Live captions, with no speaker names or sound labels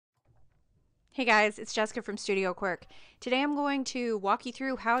Hey guys, it's Jessica from Studio Quirk. Today I'm going to walk you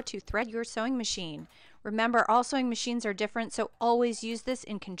through how to thread your sewing machine. Remember, all sewing machines are different, so always use this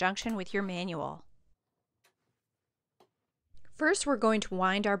in conjunction with your manual. First, we're going to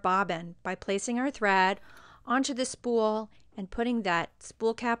wind our bobbin by placing our thread onto the spool and putting that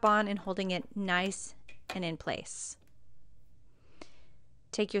spool cap on and holding it nice and in place.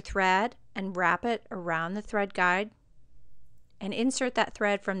 Take your thread and wrap it around the thread guide and insert that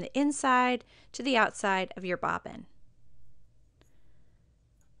thread from the inside to the outside of your bobbin.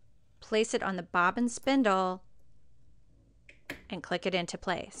 Place it on the bobbin spindle and click it into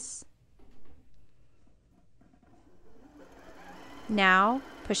place. Now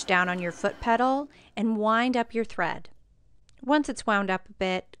push down on your foot pedal and wind up your thread. Once it's wound up a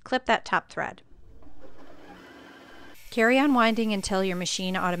bit, clip that top thread. Carry on winding until your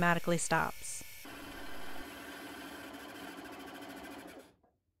machine automatically stops.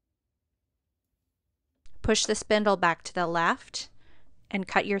 Push the spindle back to the left and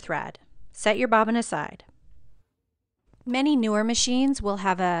cut your thread. Set your bobbin aside. Many newer machines will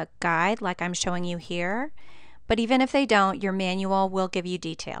have a guide like I'm showing you here, but even if they don't, your manual will give you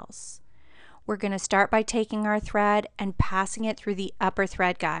details. We're going to start by taking our thread and passing it through the upper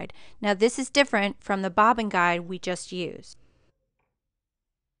thread guide. Now this is different from the bobbin guide we just used.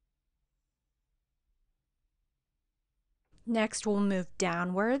 Next, we'll move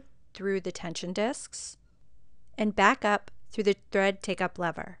downward through the tension discs and back up through the thread take-up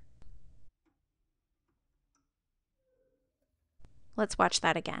lever. Let's watch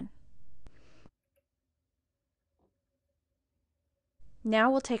that again. Now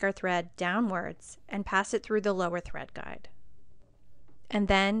we'll take our thread downwards and pass it through the lower thread guide, and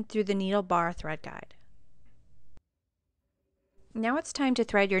then through the needle bar thread guide. Now it's time to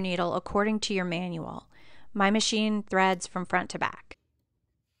thread your needle according to your manual. My machine threads from front to back.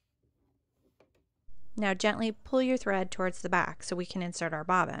 Now gently pull your thread towards the back so we can insert our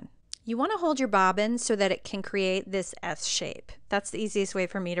bobbin. You want to hold your bobbin so that it can create this S shape. That's the easiest way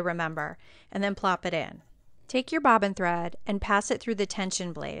for me to remember. And then plop it in. Take your bobbin thread and pass it through the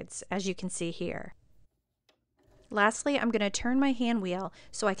tension blades, as you can see here. Lastly, I'm going to turn my hand wheel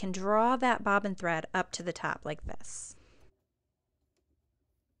so I can draw that bobbin thread up to the top like this.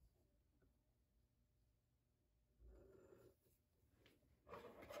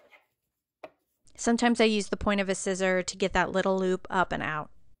 Sometimes I use the point of a scissor to get that little loop up and out.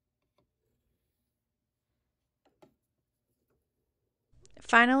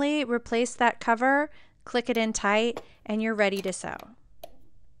 Finally, replace that cover, click it in tight, and you're ready to sew.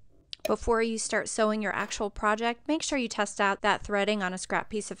 Before you start sewing your actual project, make sure you test out that threading on a scrap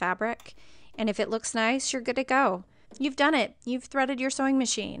piece of fabric. And if it looks nice, you're good to go. You've done it. You've threaded your sewing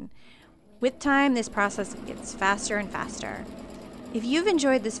machine. With time, this process gets faster and faster. If you've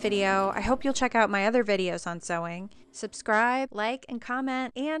enjoyed this video, I hope you'll check out my other videos on sewing. Subscribe, like, and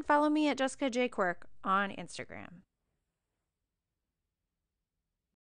comment, and follow me at Jessica J. Quirk on Instagram.